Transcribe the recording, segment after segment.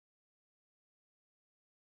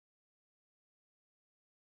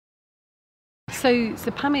So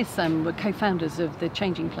PAMIS were co-founders of the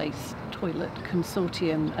Changing Place Toilet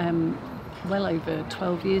Consortium well over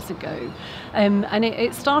 12 years ago, and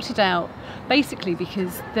it started out basically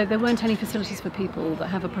because there weren't any facilities for people that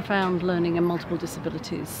have a profound learning and multiple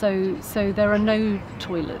disabilities. So there are no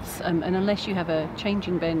toilets, and unless you have a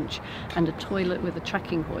changing bench and a toilet with a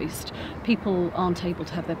tracking hoist, people aren't able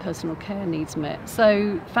to have their personal care needs met.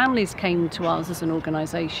 So families came to us as an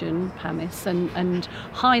organisation, PAMIS, and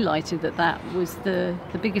highlighted that was the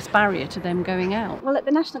biggest barrier to them going out. Well, at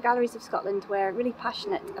the National Galleries of Scotland, we're really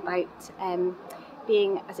passionate about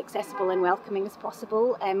being as accessible and welcoming as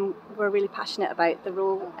possible. We're really passionate about the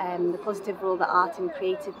role, the positive role that art and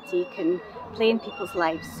creativity can play in people's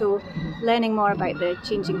lives. So learning more about the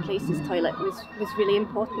Changing Places toilet was really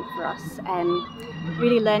important for us.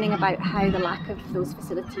 Really learning about how the lack of those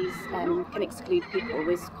facilities can exclude people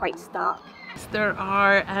was quite stark. There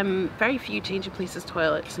are very few Changing Places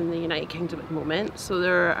toilets in the United Kingdom at the moment, so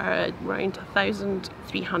there are around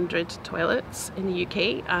 1,300 toilets in the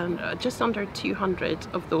UK, and just under 200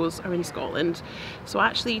 of those are in Scotland. So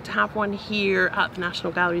actually to have one here at the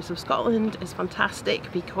National Galleries of Scotland is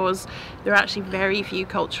fantastic, because there are actually very few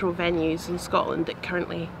cultural venues in Scotland that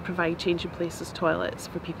currently provide Changing Places toilets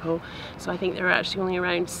for people. So I think there are actually only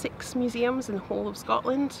around 6 museums in the whole of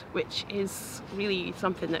Scotland, which is really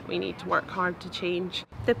something that we need to work hard to change.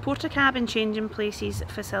 The Portakabin Changing Places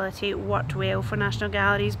facility worked well for National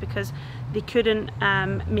Galleries because they couldn't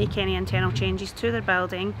make any internal changes to their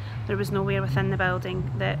building. There was nowhere within the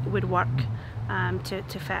building that would work to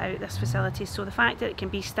fit out this facility. So the fact that it can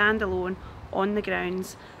be standalone on the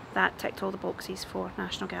grounds, that ticked all the boxes for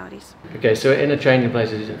National Galleries. Okay, so in a Changing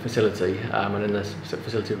Places facility, and in this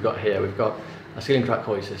facility we've got here, we've got a ceiling track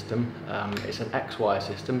hoist system. It's an XY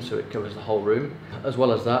system, so it covers the whole room. As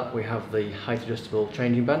well as that, we have the height adjustable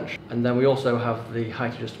changing bench, and then we also have the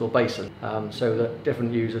height adjustable basin, so that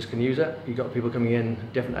different users can use it. You've got people coming in,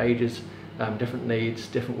 different ages, different needs,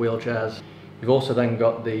 different wheelchairs. You've also then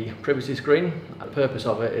got the privacy screen. The purpose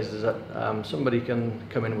of it is that somebody can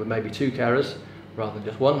come in with maybe 2 carers rather than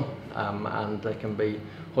just one, and they can be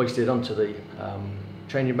hoisted onto the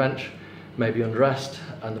changing bench, maybe undressed,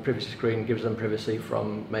 and the privacy screen gives them privacy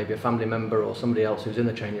from maybe a family member or somebody else who's in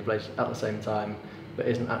the changing place at the same time, but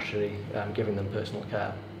isn't actually giving them personal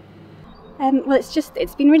care. Well,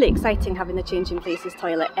 it's been really exciting having the Changing Places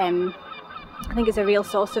toilet. I think it's a real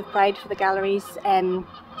source of pride for the galleries.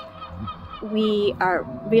 We are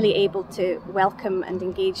really able to welcome and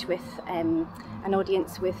engage with an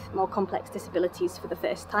audience with more complex disabilities for the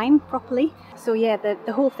first time properly. So yeah,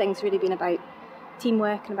 the whole thing's really been about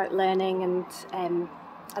teamwork and about learning, and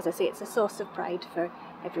as I say, it's a source of pride for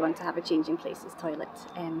everyone to have a Changing Places toilet.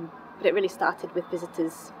 But it really started with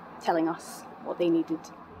visitors telling us what they needed.